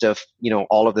list of,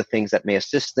 all of the things that may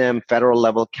assist them, federal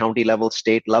level, county level,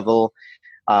 state level.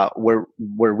 We're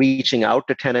reaching out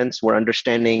to tenants. We're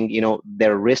understanding,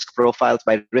 their risk profiles.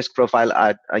 By risk profile,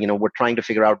 we're trying to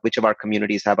figure out which of our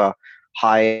communities have a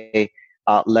high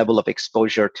level of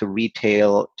exposure to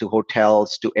retail, to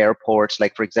hotels, to airports.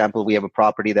 Like, for example, we have a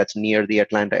property that's near the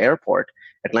Atlanta airport.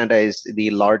 Atlanta is the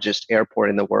largest airport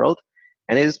in the world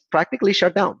and is practically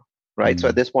shut down, right? So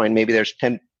at this point, maybe there's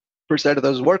 10% of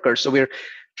those workers. So we're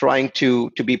trying to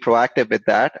be proactive with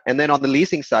that. And then on the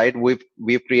leasing side,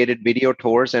 we've created video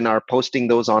tours and are posting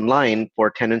those online for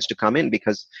tenants to come in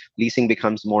because leasing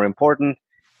becomes more important.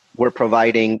 We're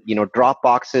providing, drop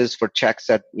boxes for checks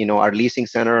at, our leasing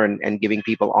center and giving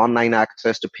people online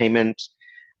access to payments.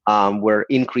 We're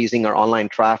increasing our online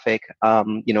traffic.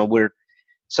 And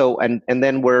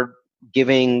then we're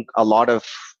giving a lot of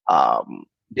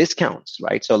discounts,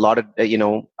 right? So a lot of,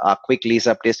 quick lease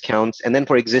up discounts. And then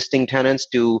for existing tenants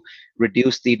to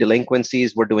reduce the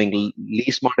delinquencies, we're doing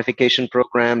lease modification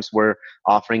programs. We're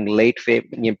offering late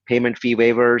payment fee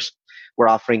waivers. We're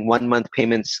offering 1 month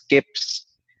payment skips.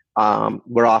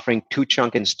 We're offering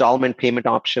 2-chunk installment payment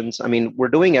options. I mean, we're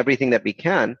doing everything that we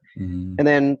can. Mm-hmm.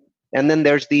 And then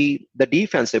there's the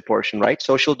defensive portion, right?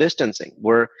 Social distancing.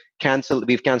 We've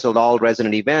canceled all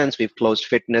resident events. We've closed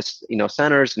fitness,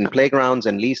 centers and playgrounds,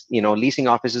 and leasing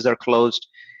offices are closed.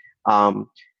 And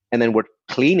then we're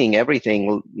cleaning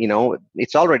everything.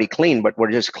 It's already clean, but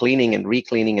we're just cleaning and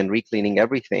recleaning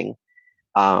everything.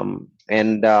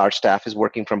 And our staff is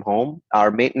working from home.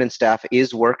 Our maintenance staff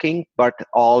is working, but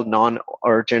all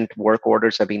non-urgent work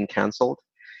orders have been canceled.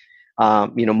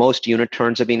 Most unit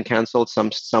turns have been canceled.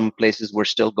 Some places we're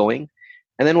still going.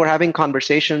 And then we're having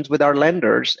conversations with our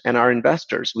lenders and our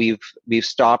investors. We've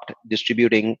stopped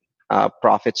distributing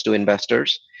profits to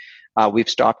investors. We've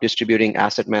stopped distributing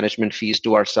asset management fees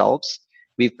to ourselves.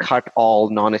 We've cut all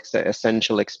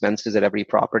non-essential expenses at every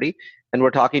property. And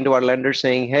we're talking to our lenders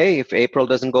saying, hey, if April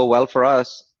doesn't go well for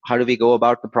us, how do we go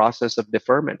about the process of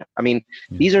deferment? I mean,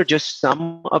 these are just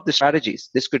some of the strategies.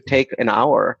 This could take an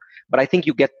hour, but I think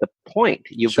you get the point.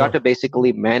 You've got to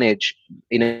basically manage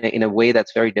in a way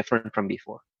that's very different from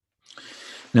before.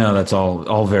 No, that's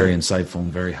all very insightful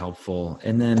and very helpful.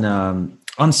 And then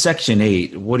on Section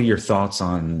 8, what are your thoughts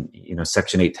on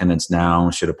Section 8 tenants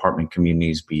now? Should apartment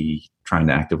communities be trying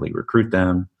to actively recruit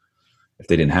them if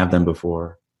they didn't have them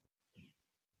before?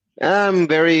 I'm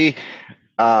very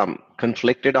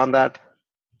conflicted on that.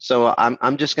 So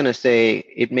I'm just going to say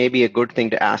it may be a good thing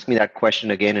to ask me that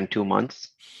question again in 2 months,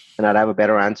 and I'd have a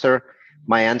better answer.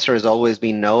 My answer has always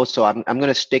been no, so I'm going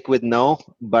to stick with no,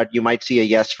 but you might see a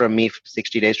yes from me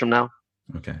 60 days from now.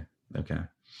 Okay.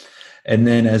 And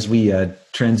then as we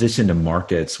transition to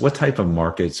markets, what type of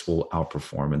markets will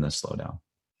outperform in this slowdown?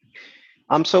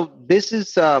 So this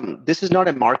is not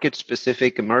a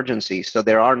market-specific emergency. So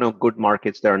there are no good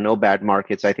markets. There are no bad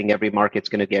markets. I think every market's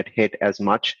going to get hit as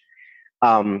much.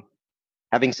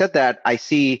 Having said that, I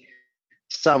see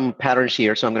some patterns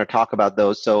here, so I'm going to talk about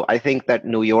those. So I think that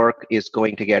New York is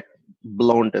going to get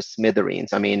blown to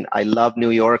smithereens. I mean, I love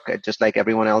New York just like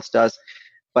everyone else does,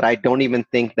 but I don't even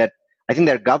think that. I think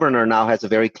their governor now has a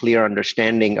very clear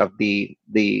understanding of the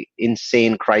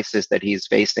insane crisis that he's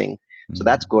facing. So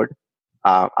that's good.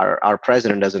 Our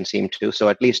president doesn't seem to, so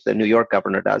at least the New York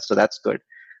governor does. So that's good.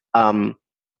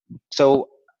 So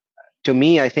to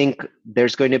me, I think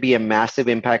there's going to be a massive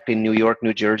impact in New York,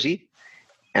 New Jersey.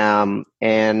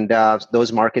 And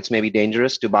those markets may be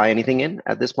dangerous to buy anything in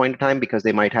at this point in time because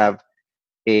they might have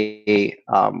a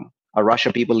rush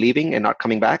of people leaving and not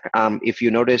coming back. If you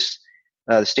notice,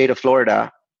 the state of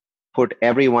Florida put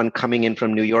everyone coming in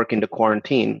from New York into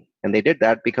quarantine. And they did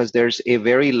that because there's a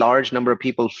very large number of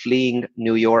people fleeing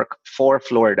New York for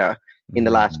Florida in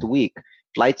the last week.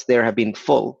 Flights there have been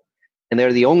full. And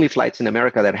they're the only flights in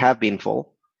America that have been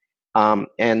full.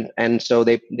 And so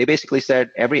they basically said,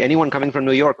 anyone coming from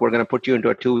New York, we're going to put you into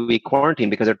a 2-week quarantine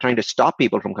because they're trying to stop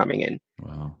people from coming in.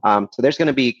 Wow. So there's going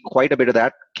to be quite a bit of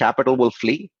that. Capital will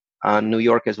flee, New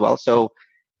York as well. So,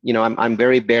 I'm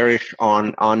very bearish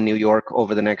on New York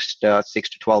over the next 6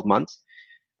 to 12 months.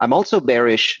 I'm also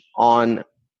bearish on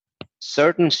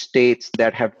certain states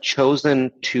that have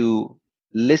chosen to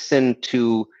listen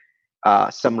to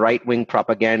some right-wing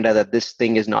propaganda that this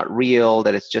thing is not real,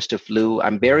 that it's just a flu.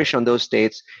 I'm bearish on those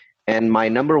states. And my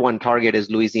number one target is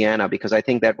Louisiana, because I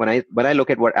think that when I look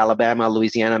at what Alabama,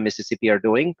 Louisiana, Mississippi are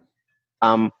doing,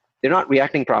 they're not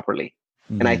reacting properly.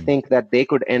 Mm-hmm. And I think that they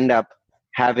could end up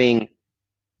having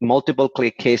multiple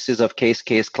cases of case,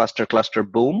 cluster,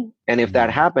 boom. And if that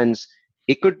happens,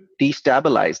 it could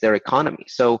destabilize their economy.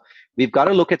 So we've got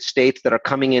to look at states that are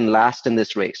coming in last in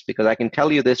this race, because I can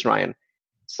tell you this, Ryan,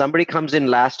 somebody comes in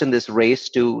last in this race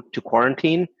to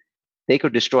quarantine, they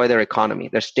could destroy their economy.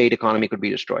 Their state economy could be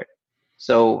destroyed.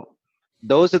 So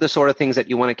those are the sort of things that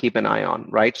you want to keep an eye on,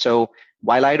 right? So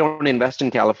while I don't invest in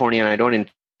California and I don't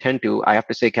tend to, I have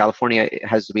to say California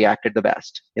has reacted the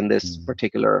best in this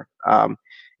particular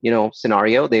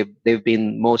scenario. They've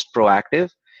been most proactive.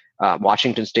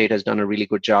 Washington State has done a really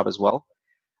good job as well.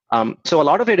 So a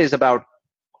lot of it is about,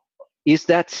 is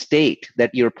that state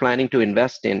that you're planning to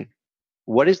invest in,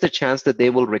 what is the chance that they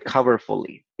will recover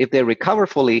fully? If they recover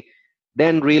fully,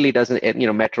 then really doesn't,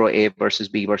 Metro A versus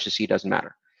B versus C doesn't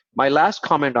matter. My last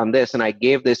comment on this, and I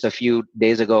gave this a few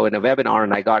days ago in a webinar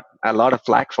and I got a lot of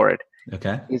flack for it,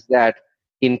 is that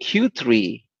in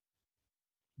Q3,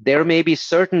 there may be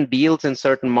certain deals in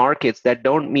certain markets that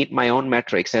don't meet my own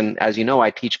metrics. And as you know,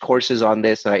 I teach courses on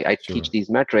this. I teach these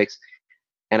metrics.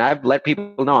 And I've let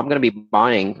people know I'm going to be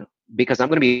buying because I'm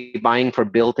going to be buying for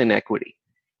built-in equity.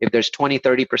 If there's 20,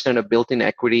 30% of built-in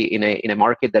equity in a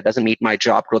market that doesn't meet my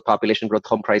job growth, population growth,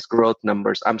 home price growth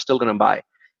numbers, I'm still going to buy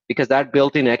because that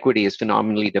built-in equity is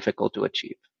phenomenally difficult to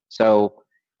achieve. So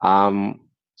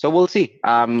we'll see.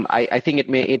 I think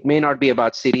it may not be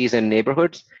about cities and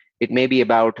neighborhoods. It may be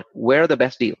about where are the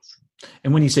best deals.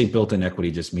 And when you say built-in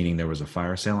equity, just meaning there was a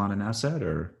fire sale on an asset,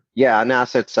 or? Yeah, an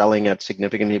asset selling at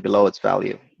significantly below its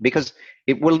value, because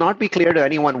it will not be clear to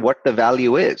anyone what the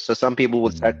value is. So some people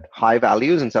will set high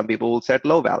values and some people will set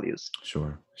low values.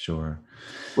 Sure.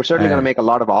 We're certainly going to make a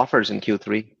lot of offers in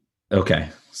Q3. Okay,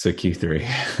 so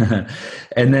Q3.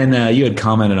 And then you had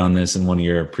commented on this in one of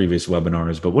your previous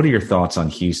webinars, but what are your thoughts on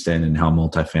Houston and how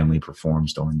multifamily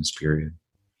performs during this period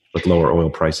with lower oil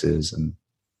prices? And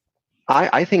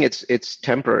I think it's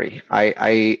temporary.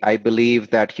 I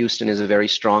believe that Houston is a very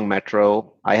strong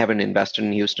metro. I haven't invested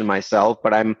in Houston myself,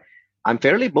 but I'm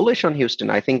fairly bullish on Houston.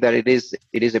 I think that it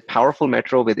is a powerful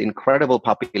metro with incredible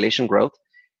population growth,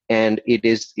 and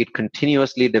it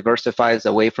continuously diversifies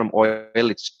away from oil.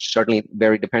 It's certainly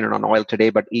very dependent on oil today,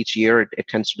 but each year it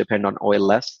tends to depend on oil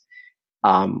less.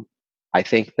 I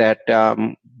think that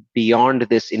beyond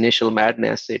this initial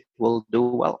madness, it will do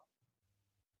well.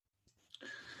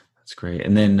 That's great.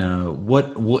 And then what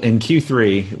in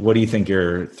Q3, what do you think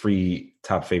your 3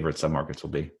 top favorite submarkets will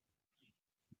be?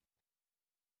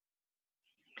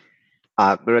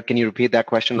 Can you repeat that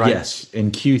question, Ryan? Yes. In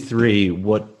Q3,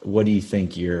 what do you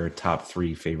think your top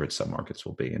 3 favorite submarkets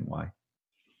will be and why?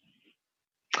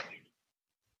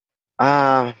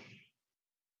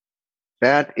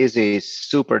 That is a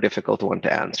super difficult one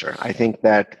to answer. I think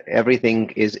that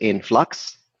everything is in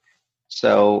flux.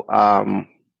 So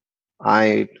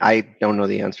I don't know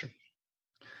the answer.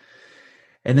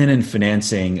 And then in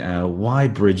financing, why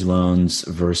bridge loans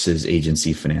versus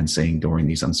agency financing during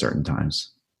these uncertain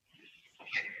times?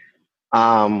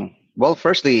 Well,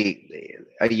 firstly,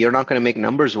 you're not going to make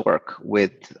numbers work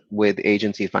with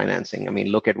agency financing. I mean,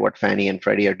 look at what Fannie and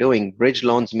Freddie are doing. Bridge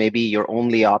loans may be your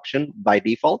only option by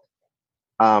default.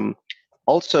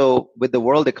 Also, with the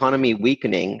world economy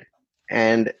weakening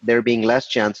and there being less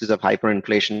chances of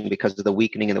hyperinflation because of the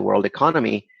weakening in the world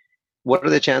economy, what are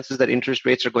the chances that interest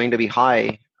rates are going to be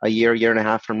high a year and a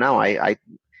half from now?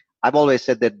 I've always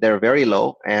said that they're very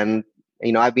low, and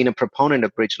I've been a proponent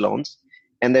of bridge loans,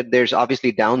 and that there's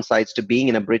obviously downsides to being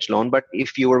in a bridge loan. But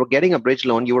if you were getting a bridge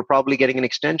loan, you were probably getting an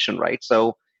extension, right?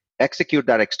 So execute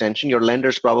that extension. Your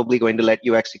lender's probably going to let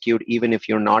you execute even if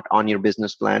you're not on your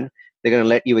business plan. They're going to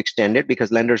let you extend it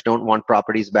because lenders don't want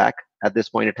properties back at this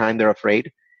point in time. They're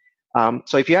afraid.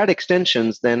 So if you add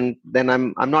extensions, then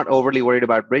I'm not overly worried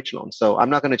about bridge loans. So I'm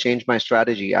not going to change my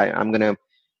strategy. I am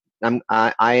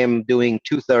doing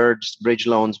 2/3 bridge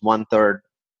loans, 1/3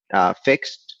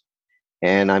 fixed,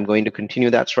 and I'm going to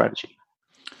continue that strategy.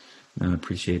 I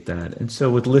appreciate that. And so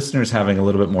with listeners having a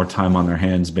little bit more time on their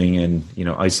hands, being in,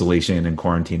 isolation and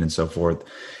quarantine and so forth,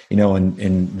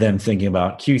 and them thinking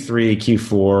about Q3,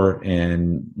 Q4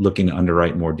 and looking to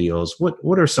underwrite more deals,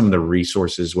 what are some of the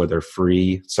resources, whether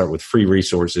free, start with free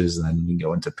resources, and then we can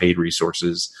go into paid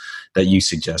resources that you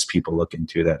suggest people look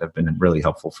into that have been really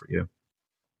helpful for you?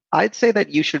 I'd say that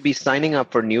you should be signing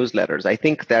up for newsletters. I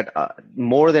think that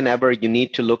more than ever, you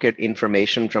need to look at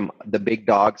information from the big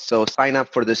dogs. So sign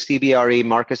up for the CBRE,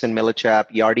 Marcus and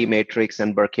Millichap, Yardi Matrix,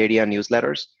 and Berkadia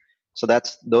newsletters. So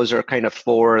those are kind of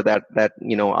 4 that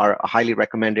are highly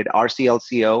recommended.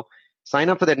 RCLCO, sign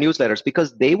up for their newsletters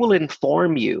because they will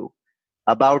inform you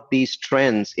about these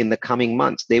trends in the coming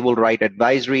months. They will write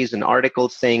advisories and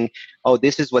articles saying, oh,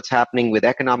 this is what's happening with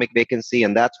economic vacancy,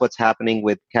 and that's what's happening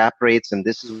with cap rates, and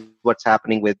this is what's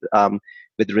happening with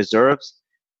reserves.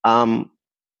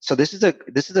 So this is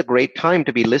a great time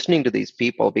to be listening to these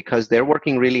people because they're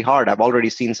working really hard. I've already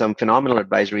seen some phenomenal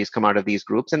advisories come out of these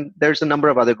groups, and there's a number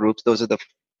of other groups. Those are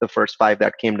the first 5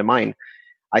 that came to mind.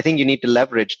 I think you need to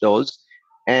leverage those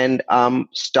and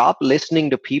stop listening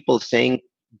to people saying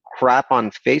crap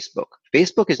on Facebook.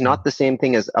 Facebook is not the same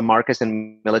thing as a Marcus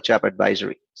and Millichap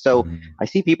advisory. So I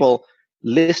see people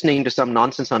listening to some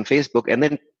nonsense on Facebook and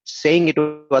then saying it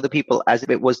to other people as if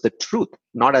it was the truth,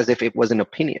 not as if it was an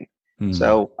opinion.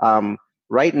 So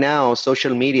right now,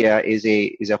 social media is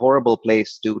a horrible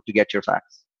place to get your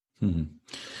facts. And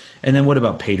then what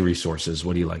about paid resources?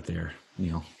 What do you like there,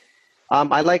 Neil?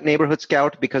 I like Neighborhood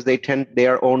Scout because they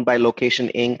are owned by Location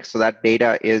Inc. So that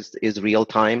data is real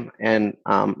time, and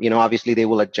obviously they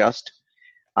will adjust.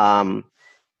 Also,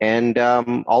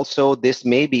 this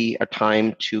may be a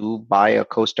time to buy a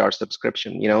CoStar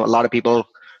subscription. A lot of people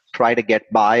try to get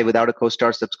by without a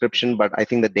CoStar subscription, but I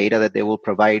think the data that they will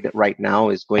provide right now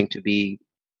is going to be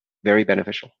very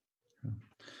beneficial.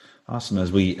 Awesome.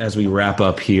 As we wrap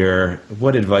up here,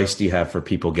 what advice do you have for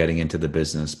people getting into the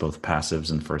business, both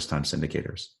passives and first-time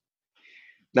syndicators?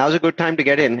 Now's a good time to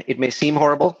get in. It may seem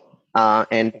horrible,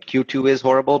 and Q2 is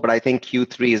horrible, but I think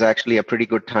Q3 is actually a pretty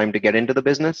good time to get into the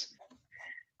business.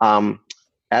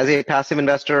 As a passive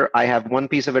investor, I have one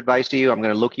piece of advice to you. I'm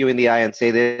going to look you in the eye and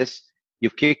say this.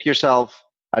 You've kicked yourself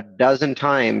a dozen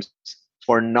times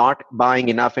for not buying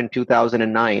enough in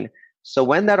 2009. So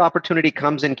when that opportunity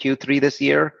comes in Q3 this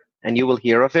year, and you will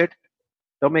hear of it,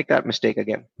 don't make that mistake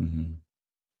again.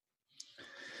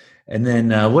 And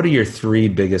then what are your 3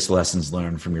 biggest lessons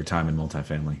learned from your time in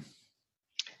multifamily?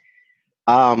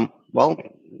 Well,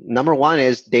 number 1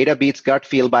 is data beats gut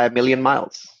feel by a million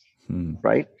miles,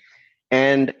 right?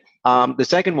 And the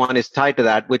second one is tied to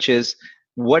that, which is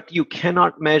what you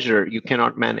cannot measure, you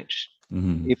cannot manage.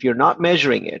 If you're not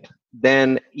measuring it,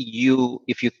 then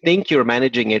if you think you're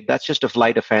managing it, that's just a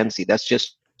flight of fancy. That's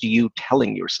just you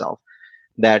telling yourself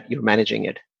that you're managing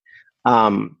it.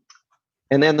 And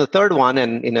then the third one,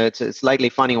 and it's a slightly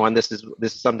funny one. This is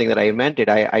something that I invented.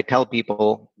 I tell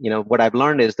people, what I've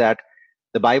learned is that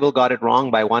the Bible got it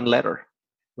wrong by 1 letter,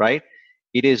 right?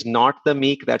 It is not the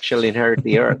meek that shall inherit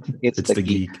the earth. It's the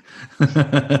geek.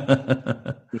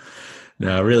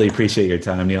 No, I really appreciate your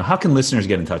time, Neil. How can listeners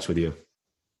get in touch with you?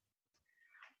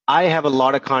 I have a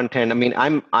lot of content. I mean,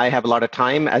 I have a lot of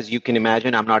time. As you can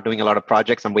imagine, I'm not doing a lot of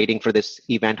projects. I'm waiting for this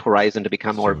event horizon to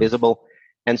become more visible.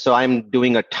 And so I'm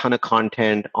doing a ton of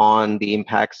content on the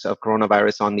impacts of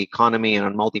coronavirus on the economy and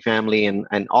on multifamily and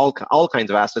all kinds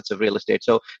of assets of real estate.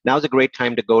 So now's a great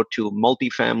time to go to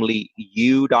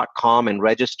multifamilyu.com and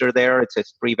register there. It's a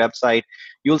free website.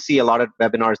 You'll see a lot of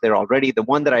webinars there already. The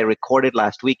one that I recorded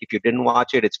last week, if you didn't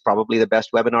watch it, it's probably the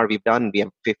best webinar we've done. We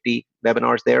have 50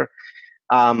 webinars there.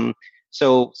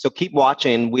 So keep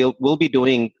watching. We'll be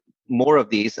doing more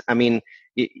of these. I mean,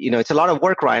 it's a lot of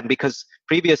work, Ryan, because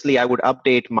previously I would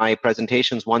update my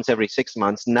presentations once every 6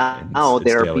 months. Now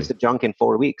they're a piece of junk in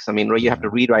 4 weeks. I mean, you have to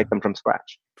rewrite them from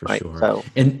scratch. For sure. So,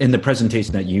 and the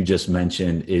presentation that you just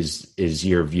mentioned is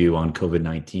your view on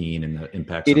COVID-19 and the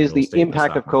impacts. It is the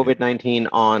impact of COVID-19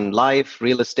 on life,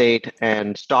 real estate,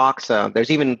 and stocks.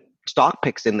 There's even stock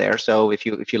picks in there. So if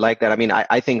you like that, I mean,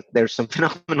 I think there's some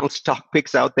phenomenal stock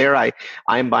picks out there.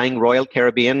 I'm buying Royal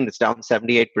Caribbean. It's down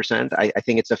 78%. I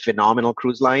think it's a phenomenal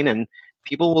cruise line, and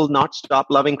people will not stop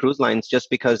loving cruise lines just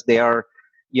because they are,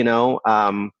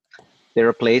 they're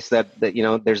a place that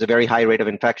there's a very high rate of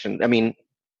infection. I mean,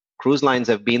 cruise lines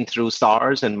have been through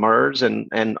SARS and MERS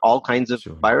and all kinds of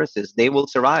viruses. They will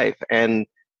survive. And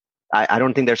I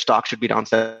don't think their stock should be down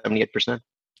 78%.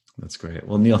 That's great.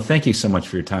 Well, Neil, thank you so much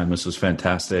for your time. This was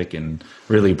fantastic, and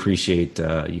really appreciate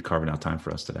you carving out time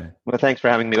for us today. Well, thanks for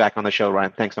having me back on the show,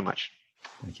 Ryan. Thanks so much.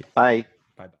 Thank you. Bye.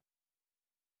 Bye.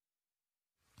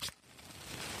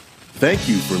 Thank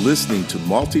you for listening to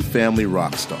Multifamily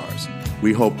Rockstars.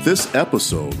 We hope this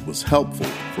episode was helpful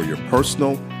for your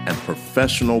personal and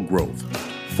professional growth.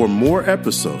 For more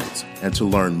episodes and to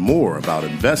learn more about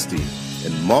investing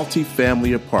in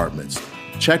multifamily apartments,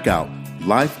 check out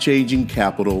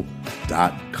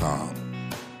lifechangingcapital.com.